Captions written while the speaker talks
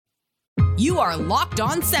You are Locked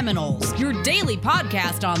On Seminoles, your daily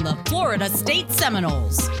podcast on the Florida State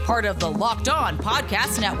Seminoles, part of the Locked On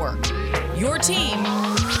Podcast Network. Your team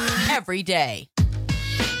every day.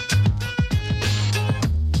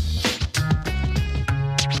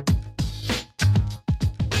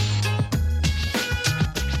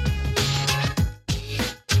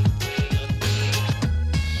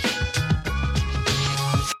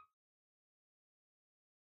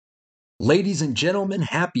 Ladies and gentlemen,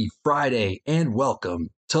 happy Friday and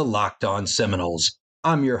welcome to Locked On Seminoles.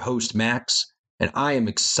 I'm your host, Max, and I am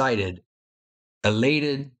excited,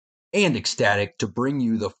 elated, and ecstatic to bring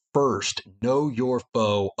you the first Know Your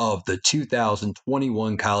Foe of the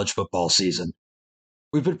 2021 college football season.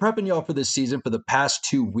 We've been prepping y'all for this season for the past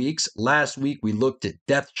 2 weeks. Last week, we looked at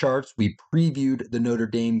depth charts. We previewed the Notre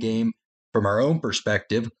Dame game from our own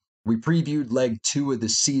perspective. We previewed leg 2 of the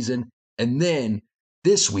season, and then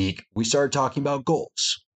this week, we started talking about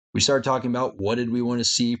goals. We started talking about what did we want to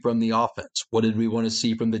see from the offense? What did we want to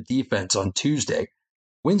see from the defense on Tuesday?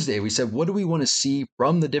 Wednesday, we said, what do we want to see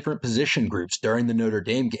from the different position groups during the Notre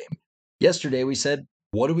Dame game? Yesterday, we said,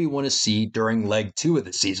 what do we want to see during leg 2 of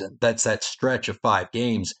the season? That's that stretch of 5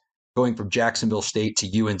 games going from Jacksonville State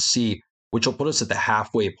to UNC, which will put us at the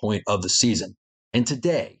halfway point of the season. And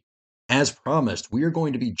today, as promised, we are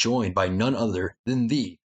going to be joined by none other than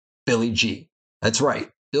the Billy G. That's right.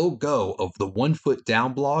 Bill Go of the One Foot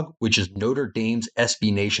Down blog, which is Notre Dame's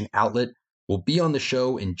SB Nation outlet, will be on the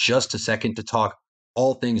show in just a second to talk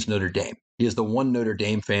all things Notre Dame. He is the one Notre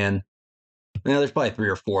Dame fan. Now, there's probably 3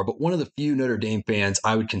 or 4, but one of the few Notre Dame fans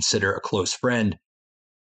I would consider a close friend.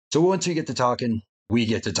 So once we get to talking, we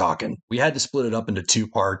get to talking. We had to split it up into 2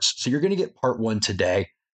 parts. So you're going to get part 1 today.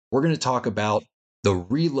 We're going to talk about the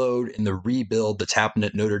reload and the rebuild that's happened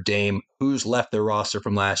at Notre Dame, who's left their roster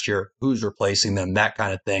from last year, who's replacing them, that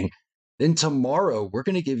kind of thing. Then tomorrow, we're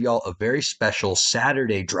going to give y'all a very special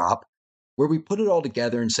Saturday drop where we put it all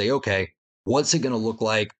together and say, okay, what's it going to look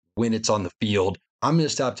like when it's on the field? I'm going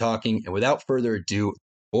to stop talking, and without further ado,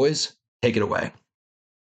 boys, take it away.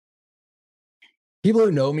 People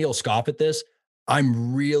who know me will scoff at this.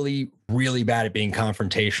 I'm really, really bad at being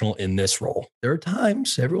confrontational in this role. There are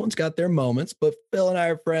times, everyone's got their moments, but Phil and I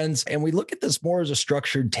are friends, and we look at this more as a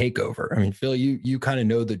structured takeover. I mean, Phil, you kind of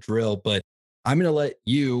know the drill, but I'm going to let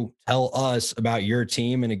you tell us about your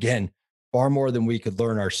team. And again, far more than we could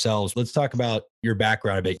learn ourselves. Let's talk about your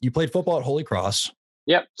background a bit. You played football at Holy Cross.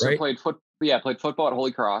 Yep. So right? played football at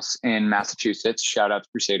Holy Cross in Massachusetts. Shout out to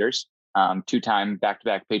Crusaders. 2-time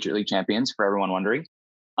back-to-back Patriot League champions, for everyone wondering.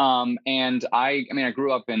 And I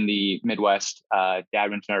grew up in the Midwest. Dad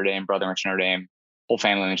went to Notre Dame, brother went to Notre Dame, whole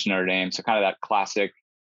family went to Notre Dame. So kind of that classic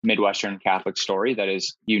Midwestern Catholic story that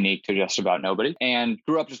is unique to just about nobody. And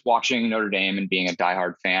grew up just watching Notre Dame and being a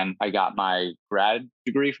diehard fan. I got my grad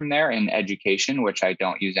degree from there in education, which I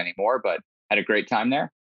don't use anymore, but had a great time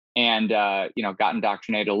there. And, got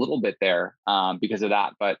indoctrinated a little bit there because of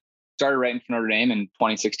that. But started writing for Notre Dame in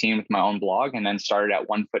 2016 with my own blog, and then started at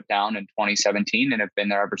One Foot Down in 2017 and have been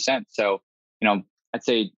there ever since. So, I'd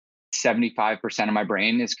say 75% of my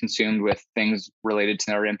brain is consumed with things related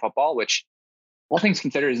to Notre Dame football, which all things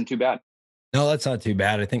considered isn't too bad. No, that's not too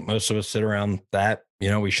bad. I think most of us sit around that.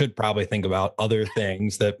 We should probably think about other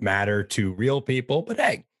things that matter to real people. But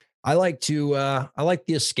hey, I like the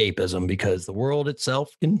escapism because the world itself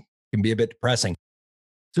can be a bit depressing.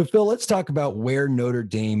 So, Phil, let's talk about where Notre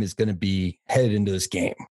Dame is going to be headed into this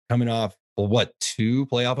game. Coming off, 2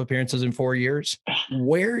 playoff appearances in 4 years?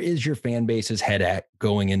 Where is your fan base's head at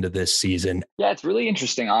going into this season? Yeah, it's really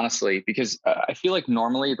interesting, honestly, because I feel like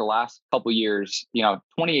normally the last couple of years,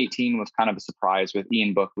 2018 was kind of a surprise with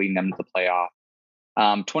Ian Book leading them to the playoff.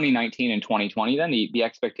 2019 and 2020, then the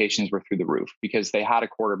expectations were through the roof because they had a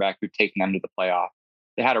quarterback who'd taken them to the playoff.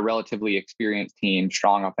 They had a relatively experienced team,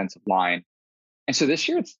 strong offensive line. And so this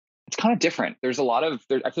year it's kind of different. I feel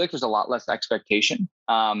like there's a lot less expectation.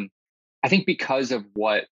 I think because of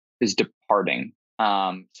what is departing.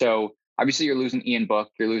 So obviously you're losing Ian Book,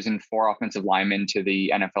 you're losing 4 offensive linemen to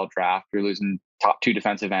the NFL draft, you're losing top 2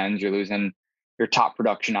 defensive ends, you're losing your top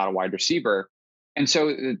production out of wide receiver. And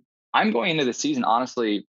so I'm going into the season,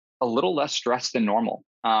 honestly, a little less stressed than normal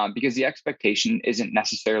because the expectation isn't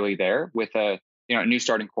necessarily there with a new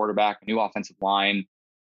starting quarterback, a new offensive line,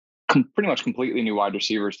 pretty much completely new wide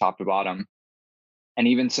receivers, top to bottom, and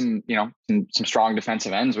even some strong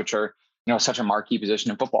defensive ends, which are, such a marquee position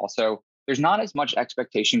in football. So there's not as much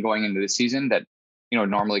expectation going into the season that,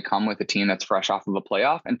 normally come with a team that's fresh off of a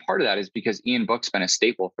playoff. And part of that is because Ian Book's been a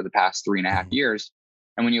staple for the past 3.5 years.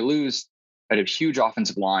 And when you lose a huge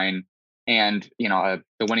offensive line and, the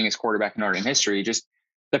winningest quarterback in Notre Dame history, just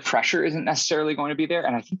the pressure isn't necessarily going to be there.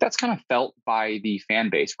 And I think that's kind of felt by the fan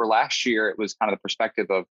base, where last year it was kind of the perspective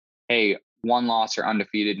of, hey, one loss or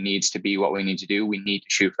undefeated needs to be what we need to do. We need to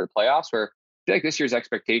shoot for the playoffs. Where I feel like this year's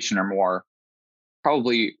expectation are more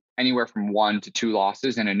probably anywhere from 1 to 2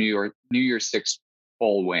 losses, and a New Year's Six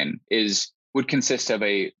bowl win would consist of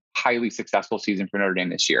a highly successful season for Notre Dame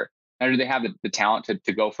this year. Now, do they have the talent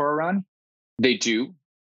to go for a run? They do,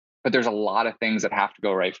 but there's a lot of things that have to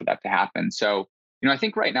go right for that to happen. So, I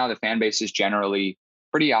think right now the fan base is generally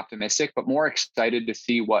pretty optimistic, but more excited to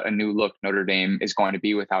see what a new look Notre Dame is going to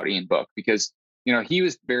be without Ian Book, because, he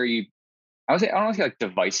was very, I don't want to say like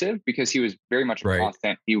divisive, because he was very much a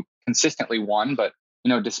constant. He consistently won, but,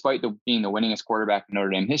 despite being the winningest quarterback in Notre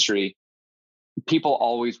Dame history, people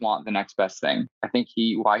always want the next best thing. I think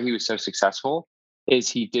why he was so successful is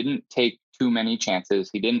he didn't take too many chances.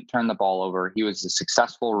 He didn't turn the ball over. He was a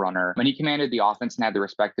successful runner, and he commanded the offense and had the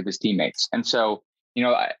respect of his teammates. And so,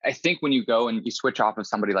 I think when you go and you switch off of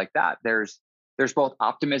somebody like that, there's both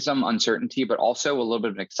optimism, uncertainty, but also a little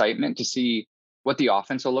bit of an excitement to see what the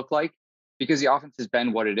offense will look like, because the offense has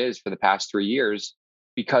been what it is for the past 3 years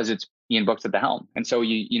because it's Ian Book's at the helm. And so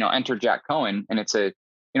you enter Jack Cohen, and it's a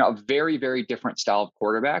very, very different style of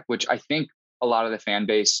quarterback, which I think a lot of the fan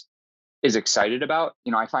base is excited about.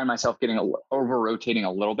 I find myself getting over rotating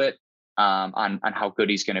a little bit on how good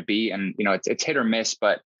he's going to be. And, it's hit or miss,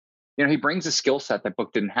 but, he brings a skill set that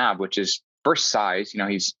Book didn't have, which is first size.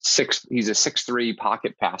 He's a 6'3"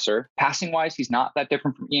 pocket passer. Passing wise, he's not that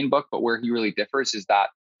different from Ian Book, but where he really differs is that,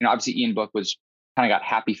 obviously Ian Book was kind of got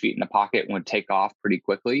happy feet in the pocket and would take off pretty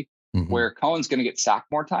quickly, where Cohen's going to get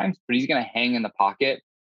sacked more times, but he's going to hang in the pocket,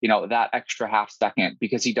 that extra half second,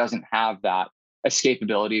 because he doesn't have that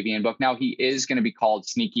escapability of Ian Book. Now, he is going to be called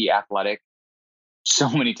sneaky athletic so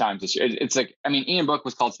many times this year. It's like, Ian Book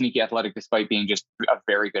was called sneaky athletic despite being just a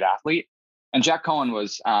very good athlete. And Jack Cohen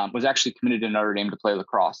was actually committed to Notre Dame to play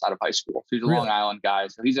lacrosse out of high school. So he's a Long Island guy.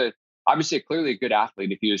 So he's obviously clearly a good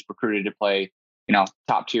athlete if he was recruited to play,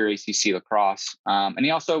 top tier ACC lacrosse. And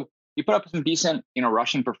he put up some decent,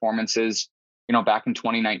 rushing performances, back in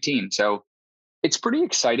 2019. So it's pretty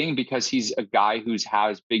exciting because he's a guy who's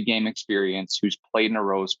has big game experience, who's played in a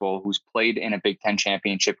Rose Bowl, who's played in a Big Ten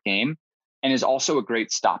championship game, and is also a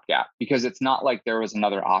great stopgap, because it's not like there was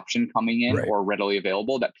another option coming in or readily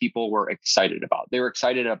available that people were excited about. They were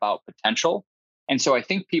excited about potential. And so I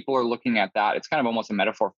think people are looking at that. It's kind of almost a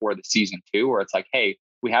metaphor for the season too, where it's like, hey,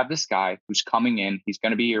 we have this guy who's coming in. He's going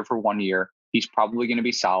to be here for 1 year. He's probably going to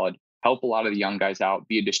be solid, help a lot of the young guys out,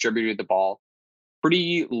 be a distributor of the ball,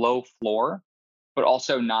 pretty low floor, but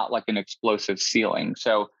also not like an explosive ceiling.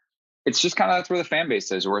 So it's just kind of, that's where the fan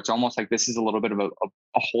base is, where it's almost like this is a little bit of a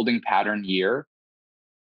holding pattern year.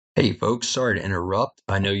 Hey folks, sorry to interrupt.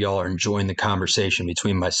 I know y'all are enjoying the conversation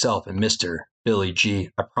between myself and Mr. Billy G.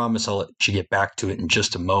 I promise I'll let you get back to it in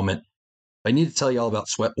just a moment. I need to tell y'all about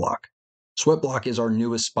Sweatblock. Sweatblock is our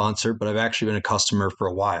newest sponsor, but I've actually been a customer for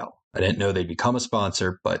a while. I didn't know they'd become a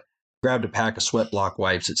sponsor, but grabbed a pack of Sweatblock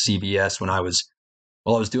wipes at CVS when I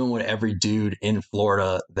was doing what every dude in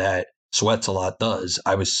Florida that sweats a lot does.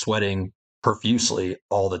 I was sweating profusely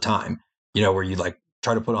all the time, where you like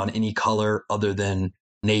try to put on any color other than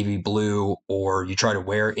navy blue, or you try to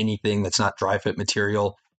wear anything that's not dry fit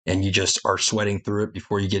material and you just are sweating through it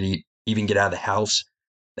before you even get out of the house.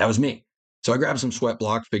 That was me. So I grabbed some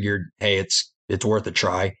Sweatblock, figured, hey, it's worth a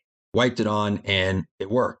try, wiped it on, and it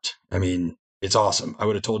worked. It's awesome. I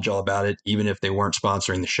would have told y'all about it even if they weren't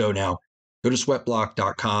sponsoring the show now. Go to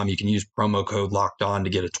sweatblock.com. You can use promo code Locked On to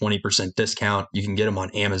get a 20% discount. You can get them on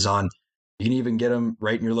Amazon. You can even get them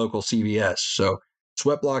right in your local CVS. So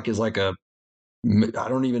Sweatblock is like I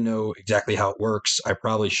don't even know exactly how it works. I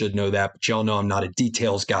probably should know that, but y'all know I'm not a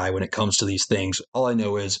details guy when it comes to these things. All I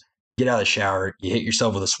know is get out of the shower, you hit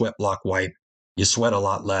yourself with a Sweatblock wipe, you sweat a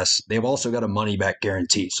lot less. They've also got a money back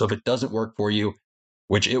guarantee. So if it doesn't work for you,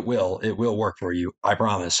 which it will work for you, I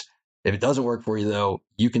promise. If it doesn't work for you, though,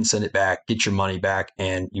 you can send it back, get your money back,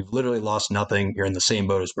 and you've literally lost nothing. You're in the same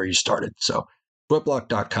boat as where you started. So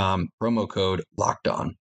sweatblock.com, promo code Locked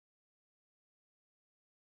On.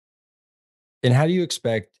 And how do you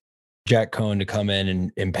expect Jack Cohen to come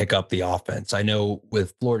in and pick up the offense? I know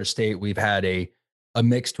with Florida State, we've had a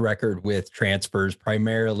mixed record with transfers,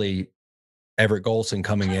 primarily Everett Golson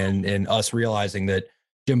coming in and us realizing that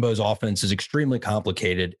Jimbo's offense is extremely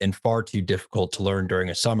complicated and far too difficult to learn during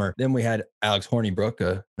a summer. Then we had Alex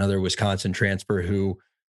Hornibrook, another Wisconsin transfer who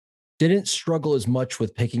didn't struggle as much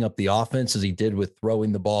with picking up the offense as he did with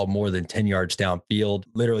throwing the ball more than 10 yards downfield.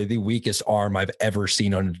 Literally the weakest arm I've ever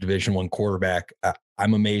seen on a Division I quarterback.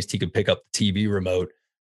 I'm amazed he could pick up the TV remote.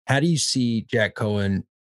 How do you see Jack Cohen?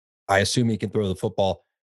 I assume he can throw the football.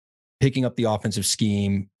 picking up the offensive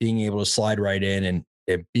scheme, being able to slide right in and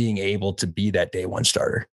being able to be that day one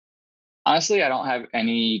starter? Honestly, I don't have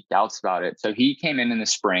any doubts about it. So he came in the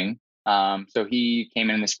spring. Had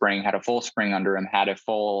a full spring under him, had a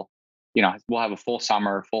full, we'll have a full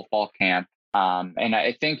summer, full fall camp. And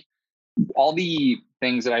I think all the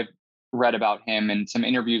things that I've read about him and some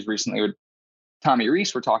interviews recently with Tommy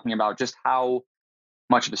Rees were talking about just how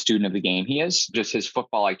much of a student of the game he is. Just his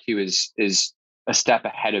football IQ is a step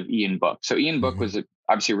ahead of Ian Book. So Ian Book was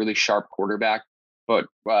obviously a really sharp quarterback, but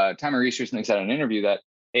Tommy Rees recently said in an interview that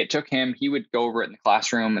it took him, he would go over it in the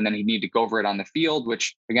classroom and then he'd need to go over it on the field,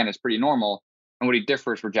 which again is pretty normal. And what he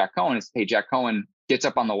differs for Jack Cohen is, hey, Jack Cohen gets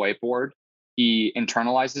up on the whiteboard, he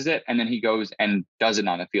internalizes it, and then he goes and does it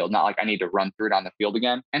on the field. Not like I need to run through it on the field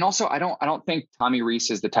again. And also, I don't think Tommy Rees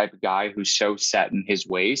is the type of guy who's so set in his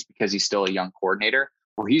ways because he's still a young coordinator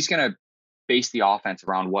where he's going to base the offense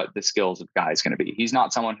around what the skills of the guy is going to be. He's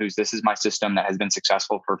not someone who's, this is my system that has been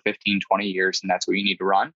successful for 15, 20 years, and that's what you need to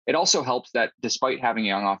run. It also helps that despite having a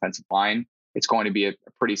young offensive line, it's going to be a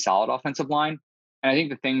pretty solid offensive line. And I think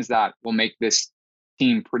the things that will make this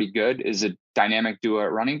team pretty good is a dynamic duo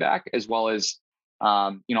at running back, as well as,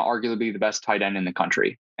 arguably the best tight end in the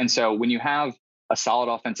country. And so when you have a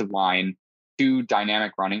solid offensive line, two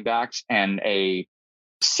dynamic running backs, and a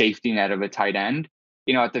safety net of a tight end,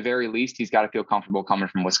 at the very least, he's got to feel comfortable coming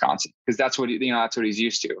from Wisconsin, because that's what he's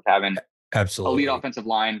used to, having absolutely elite offensive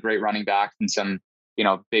line, great running backs, and some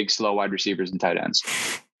big slow wide receivers and tight ends.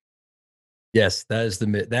 Yes, that is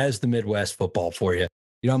the Midwest football for you.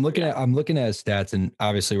 I'm looking at his stats, and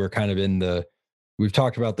obviously we're kind of we've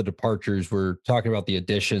talked about the departures, we're talking about the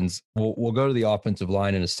additions. We'll go to the offensive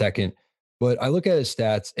line in a second, but I look at his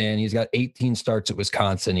stats and he's got 18 starts at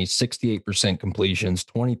Wisconsin. He's 68% completions,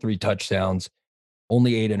 23 touchdowns,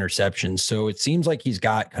 only 8 interceptions. So it seems like he's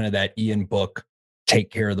got kind of that Ian Book take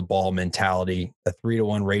care of the ball mentality. A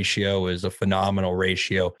 3-to-1 ratio is a phenomenal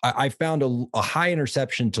ratio. I found a high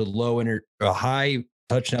interception to a high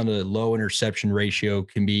touchdown to low interception ratio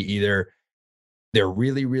can be either they're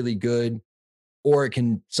really, really good, or it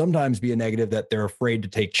can sometimes be a negative that they're afraid to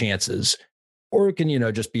take chances, or it can,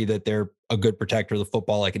 just be that they're a good protector of the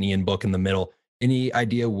football, like an Ian Book in the middle. Any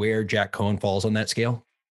idea where Jack Cohen falls on that scale?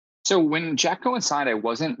 So when Jack Cohen signed, I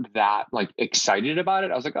wasn't that excited about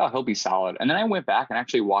it. I was like, oh, he'll be solid. And then I went back and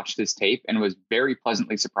actually watched this tape and was very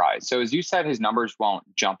pleasantly surprised. So as you said, his numbers won't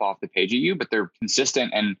jump off the page at you, but they're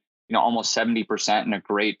consistent and, almost 70% and a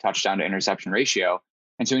great touchdown to interception ratio.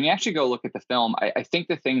 And so when you actually go look at the film, I think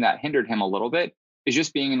the thing that hindered him a little bit is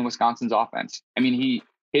just being in Wisconsin's offense. I mean,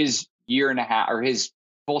 his year and a half, or his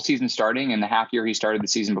full season starting and the half year he started the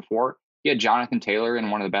season before, he had Jonathan Taylor in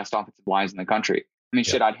one of the best offensive lines in the country. I mean,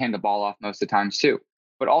 I'd hand the ball off most of the times too.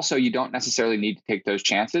 But also, you don't necessarily need to take those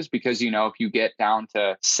chances because, if you get down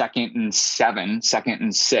to 2nd and 7, 2nd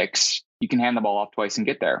and 6, you can hand the ball off twice and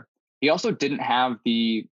get there. He also didn't have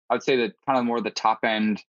I would say that kind of more the top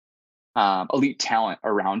end elite talent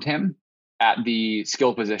around him at the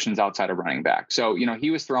skill positions outside of running back. So, he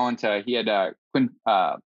was throwing he had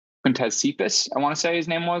Quintez Cephas, I want to say his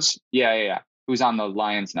name was. Yeah. Who's on the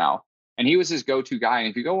Lions now. And he was his go-to guy. And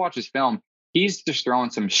if you go watch his film, he's just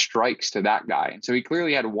throwing some strikes to that guy. And so he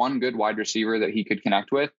clearly had one good wide receiver that he could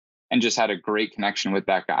connect with and just had a great connection with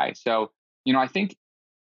that guy. So, I think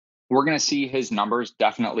we're going to see his numbers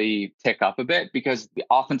definitely tick up a bit because the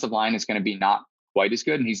offensive line is going to be not quite as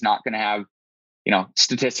good. And he's not going to have,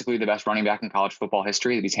 statistically the best running back in college football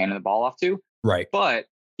history that he's handing the ball off to. Right. But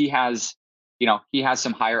he has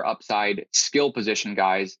some higher upside skill position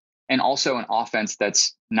guys and also an offense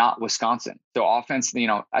that's not Wisconsin. So offense,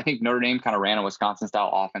 I think Notre Dame kind of ran a Wisconsin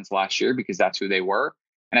style offense last year because that's who they were.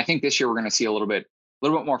 And I think this year we're going to see a little bit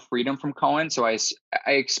more freedom from Cohen. So I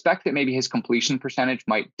expect that maybe his completion percentage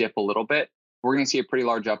might dip a little bit. We're going to see a pretty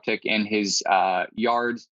large uptick in his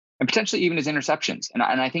yards and potentially even his interceptions. And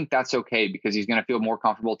I think that's okay because he's going to feel more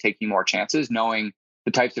comfortable taking more chances, knowing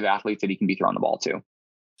the types of athletes that he can be throwing the ball to.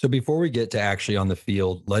 So before we get to actually on the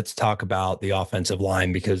field, let's talk about the offensive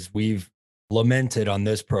line because we've lamented on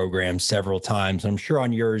this program several times. I'm sure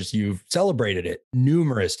on yours, you've celebrated it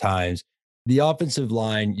numerous times. The offensive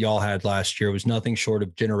line y'all had last year was nothing short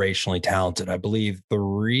of generationally talented. I believe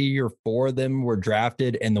 3 or 4 of them were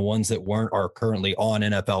drafted, and the ones that weren't are currently on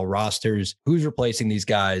NFL rosters. Who's replacing these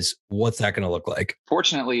guys? What's that going to look like?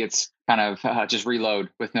 Fortunately, it's kind of just reload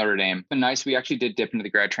with Notre Dame. It's been nice. We actually did dip into the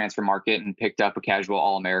grad transfer market and picked up a casual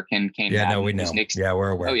All-American. We know. Yeah, we're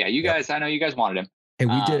aware. Oh yeah, you guys. I know you guys wanted him. Hey,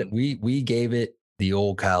 we did it. We gave it the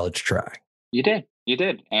old college try. You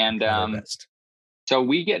did, and so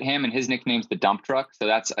we get him, and his nickname's the dump truck. So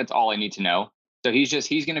that's all I need to know. So he's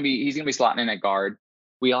going to be slotting in at guard.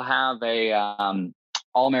 we'll have a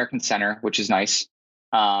All-American center, which is nice.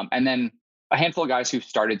 And then a handful of guys who've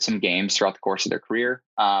started some games throughout the course of their career,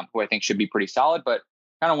 who I think should be pretty solid. But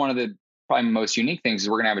kind of one of the probably most unique things is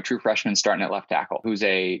we're going to have a true freshman starting at left tackle, who's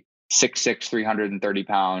a 6'6",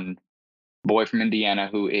 330-pound boy from Indiana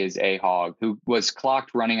who is a hog, who was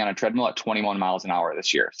clocked running on a treadmill at 21 miles an hour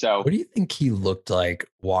this year. So what do you think he looked like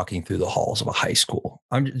walking through the halls of a high school?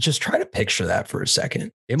 I'm just trying to picture that for a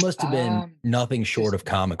second. It must have been nothing short of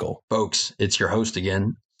comical. Folks, it's your host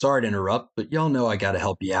again. Sorry to interrupt, but y'all know I got to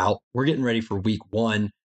help you out. We're getting ready for week 1.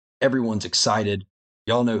 Everyone's excited.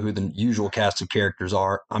 Y'all know who the usual cast of characters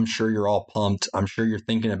are. I'm sure you're all pumped. I'm sure you're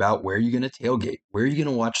thinking about where you're going to tailgate. Where are you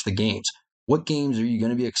going to watch the games? What games are you going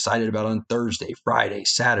to be excited about on Thursday, Friday,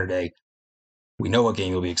 Saturday? We know what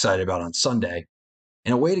game you'll be excited about on Sunday.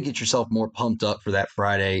 And a way to get yourself more pumped up for that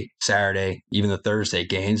Friday, Saturday, even the Thursday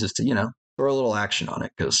games is to, throw a little action on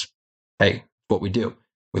it because, hey, what we do.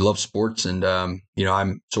 We love sports and,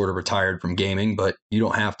 I'm sort of retired from gaming, but you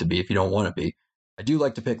don't have to be if you don't want to be. I do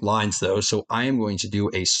like to pick lines, though, so I am going to do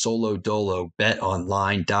a solo dolo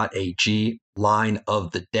betonline.ag line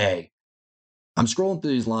of the day. I'm scrolling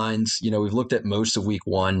through these lines. We've looked at most of week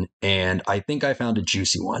 1, and I think I found a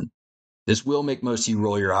juicy one. This will make most of you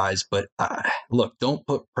roll your eyes, but look, don't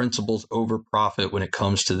put principles over profit when it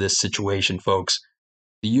comes to this situation, folks.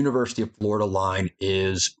 The University of Florida line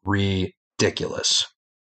is ridiculous.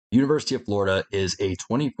 University of Florida is a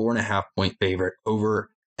 24.5-point favorite over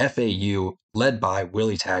FAU, led by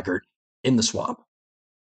Willie Taggart in the Swamp.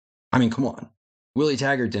 I mean, come on. Willie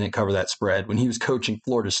Taggart didn't cover that spread when he was coaching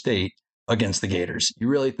Florida State against the Gators. You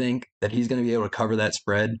really think that he's going to be able to cover that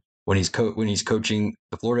spread when he's coaching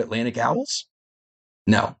the Florida Atlantic Owls?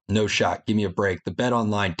 No shot. Give me a break. The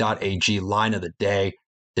betonline.ag line of the day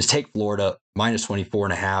is take Florida minus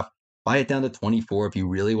 24.5. Buy it down to 24 if you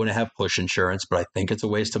really want to have push insurance, but I think it's a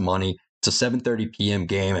waste of money. It's a 7:30 p.m.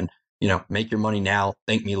 game, and make your money now,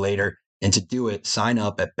 thank me later. And to do it, sign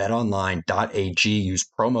up at betonline.ag, use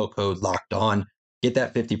promo code locked on, get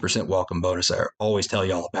that 50% welcome bonus I always tell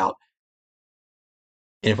you all about.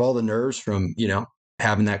 And if all the nerves from,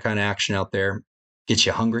 having that kind of action out there gets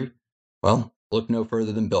you hungry, well, look no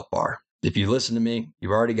further than Built Bar. If you listen to me,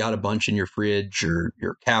 you've already got a bunch in your fridge or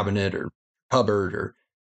your cabinet or cupboard or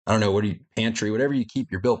I don't know, pantry, whatever you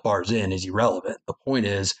keep your Built Bars in is irrelevant. The point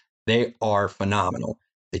is they are phenomenal.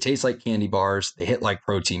 They taste like candy bars. They hit like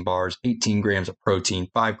protein bars, 18 grams of protein,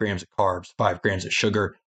 5 grams of carbs, 5 grams of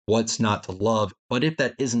sugar. What's not to love? But if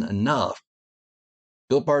that isn't enough,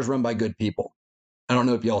 Built Bars run by good people. I don't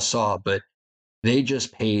know if y'all saw, but they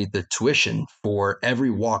just paid the tuition for every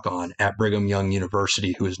walk-on at Brigham Young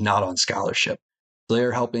University who is not on scholarship. So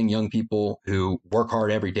they're helping young people who work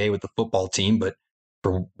hard every day with the football team, but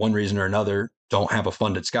for one reason or another, don't have a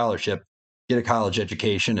funded scholarship, get a college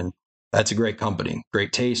education, and that's a great company.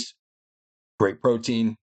 Great taste, great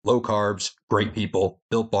protein, low carbs, great people.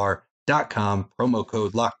 BuiltBar.com, promo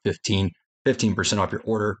code LOCK15, 15% off your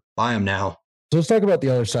order. Buy them now. So let's talk about the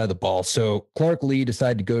other side of the ball. So Clark Lea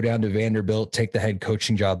decided to go down to Vanderbilt, take the head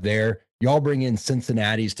coaching job there. Y'all bring in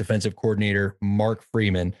Cincinnati's defensive coordinator, Mark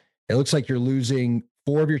Freeman. It looks like you're losing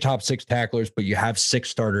 4 of your top 6 tacklers, but you have 6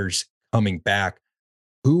 starters coming back.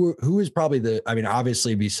 Who is probably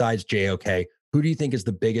obviously besides JOK, who do you think is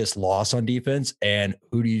the biggest loss on defense, and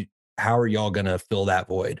how are y'all going to fill that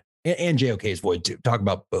void? And JOK's void too. Talk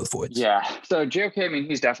about both voids. Yeah. So JOK,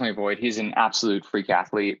 he's definitely a void. He's an absolute freak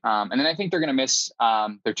athlete. And then I think they're going to miss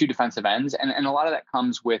their 2 defensive ends. And a lot of that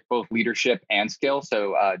comes with both leadership and skill.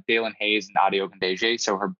 So Dalen Hayes and Ade Ogundeji.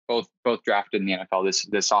 So her both drafted in the NFL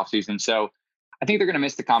this offseason. So I think they're going to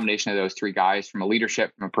miss the combination of those 3 guys from a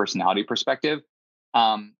leadership, from a personality perspective.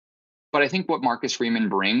 But I think what Marcus Freeman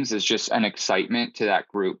brings is just an excitement to that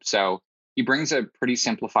group. So he brings a pretty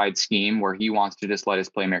simplified scheme where he wants to just let his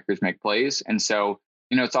playmakers make plays. And so,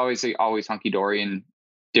 it's always hunky-dory and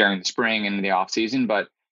during the spring and the off season. But,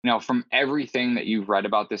 from everything that you've read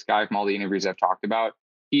about this guy, from all the interviews I've talked about,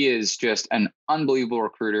 he is just an unbelievable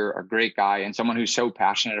recruiter, a great guy, and someone who's so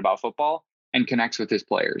passionate about football and connects with his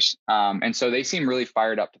players. And so they seem really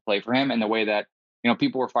fired up to play for him in the way that,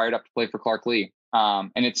 people were fired up to play for Clark Lea.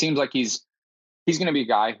 And it seems like he's going to be a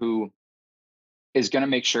guy who is going to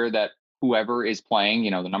make sure that whoever is playing,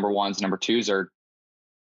 the number 1s, number 2s are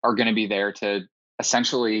going to be there to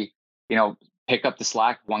essentially, pick up the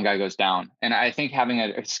slack if one guy goes down. And I think having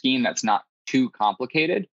a scheme that's not too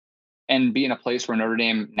complicated and be in a place where Notre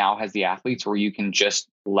Dame now has the athletes where you can just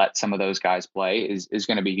let some of those guys play is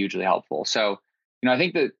going to be hugely helpful. So, I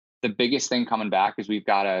think that the biggest thing coming back is we've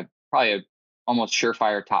got probably a almost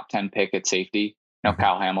surefire top 10 pick at safety.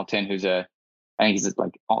 Kyle Hamilton, who's I think he's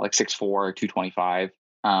like 6'4", 225.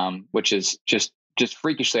 which is just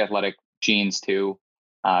freakishly athletic genes too.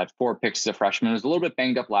 4 picks as a freshman. Was a little bit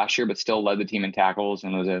banged up last year, but still led the team in tackles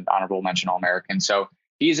and was an honorable mention All-American. So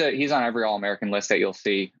he's on every All-American list that you'll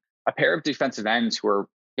see. A pair of defensive ends who are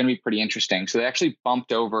going to be pretty interesting. So they actually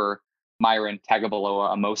bumped over Myron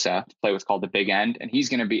Tagovailoa Amosa to play what's called the big end. And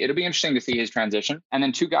it'll be interesting to see his transition. And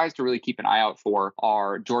then 2 guys to really keep an eye out for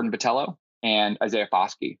are Jordan Botelho and Isaiah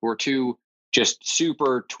Foskey, who are 2 just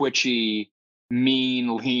super twitchy,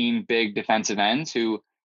 mean, lean, big defensive ends who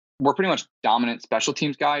were pretty much dominant special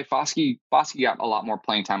teams guy. Foskey got a lot more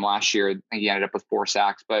playing time last year. I think he ended up with 4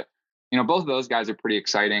 sacks, but both of those guys are pretty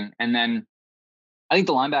exciting. And then I think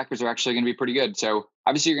the linebackers are actually going to be pretty good. So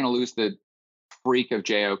obviously you're going to lose the freak of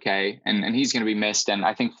JOK and he's going to be missed. And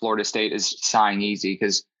I think Florida State is sighing easy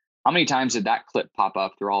because how many times did that clip pop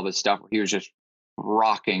up through all this stuff where he was just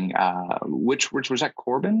rocking? Which was that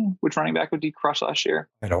Corbin? Which running back would he crush last year?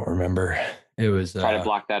 I don't remember. It was try to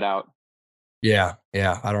block that out. Yeah.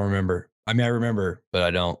 I don't remember. I mean, I remember, but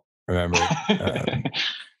I don't remember.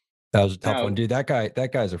 That was a tough one, dude. That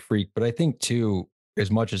guy's a freak. But I think too, as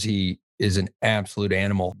much as he is an absolute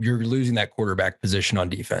animal, you're losing that quarterback position on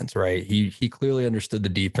defense, right? He clearly understood the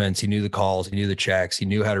defense. He knew the calls. He knew the checks. He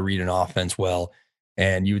knew how to read an offense well.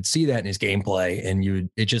 And you would see that in his gameplay. And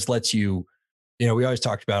it just lets you, we always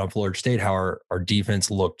talked about on Florida State how our defense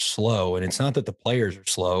looked slow. And it's not that the players are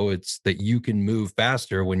slow. It's that you can move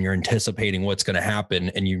faster when you're anticipating what's going to happen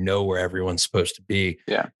and where everyone's supposed to be.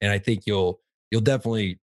 Yeah. And I think you'll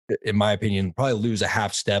definitely, in my opinion, probably lose a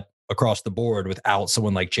half step across the board without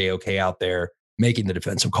someone like JOK out there making the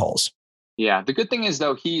defensive calls. Yeah. The good thing is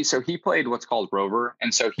though, he played what's called Rover.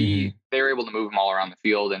 And so they were able to move him all around the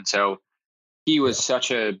field. And so he was such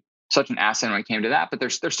an asset when it came to that, but they're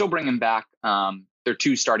still bringing back their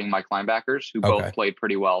 2 starting Mike linebackers who both played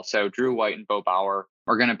pretty well. So Drew White and Bo Bauer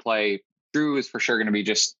are going to play. Drew is for sure going to be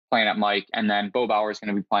just playing at Mike. And then Bo Bauer is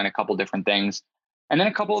going to be playing a couple different things. And then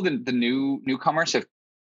a couple of the newcomers have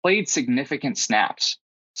played significant snaps.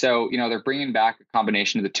 So, they're bringing back a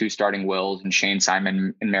combination of the 2 starting Wills and Shane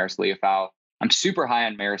Simon and Maris Leofau. I'm super high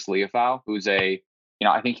on Maris Leofau, who's I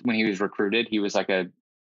think when he was recruited, he was like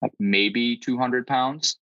maybe 200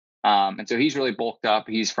 pounds. And so he's really bulked up.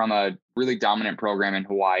 He's from a really dominant program in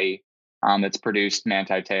Hawaii that's produced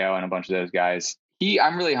Manti Te'o and a bunch of those guys.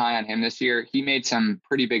 I'm really high on him this year. He made some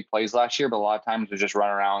pretty big plays last year, but a lot of times was just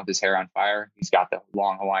running around with his hair on fire. He's got the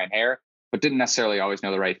long Hawaiian hair, but didn't necessarily always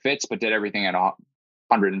know the right fits, but did everything at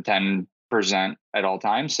 110% at all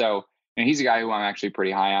times. So he's a guy who I'm actually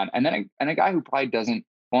pretty high on. And then a guy who probably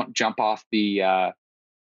won't jump off any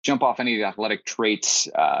of the athletic traits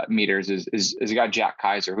meters is a guy, Jack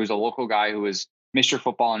Kaiser, who's a local guy who was Mr.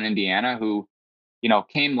 Football in Indiana, who,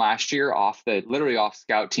 came last year off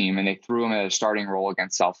scout team, and they threw him at a starting role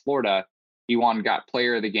against South Florida. He got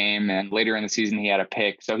player of the game, and later in the season he had a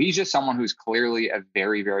pick. So he's just someone who's clearly a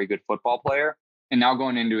very, very good football player. And now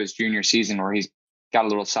going into his junior season where he's got a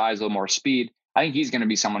little size, a little more speed, I think he's going to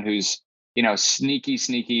be someone who's,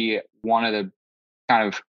 sneaky, one of the kind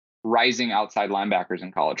of rising outside linebackers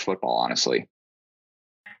in college football, honestly.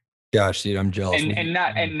 Gosh, dude, I'm jealous. And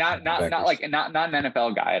not an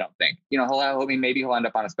NFL guy, I don't think. Maybe he'll end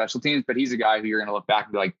up on a special teams, but he's a guy who you're going to look back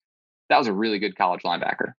and be like, that was a really good college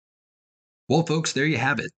linebacker. Well, folks, there you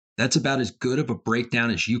have it. That's about as good of a breakdown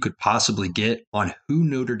as you could possibly get on who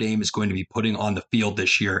Notre Dame is going to be putting on the field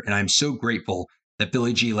this year. And I'm so grateful that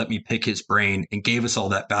Billy G let me pick his brain and gave us all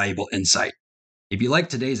that valuable insight. If you like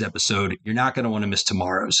today's episode, you're not going to want to miss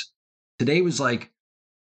tomorrow's. Today was it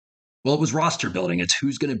was roster building. It's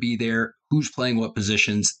who's going to be there, who's playing what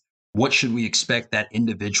positions, what should we expect that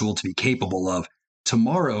individual to be capable of.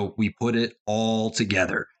 Tomorrow, we put it all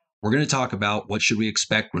together. We're going to talk about what should we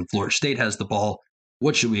expect when Florida State has the ball,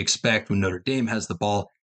 what should we expect when Notre Dame has the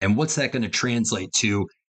ball, and what's that going to translate to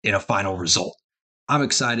in a final result. I'm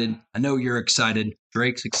excited. I know you're excited.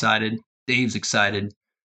 Drake's excited. Dave's excited.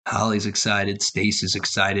 Holly's excited. Stacy's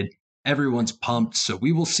excited. Everyone's pumped. So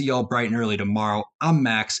we will see y'all bright and early tomorrow. I'm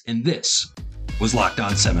Max, and this was Locked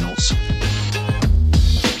On Seminoles.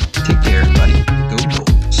 Take care, everybody. Go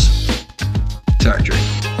Bulls. Sorry, Drake.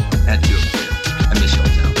 Had to.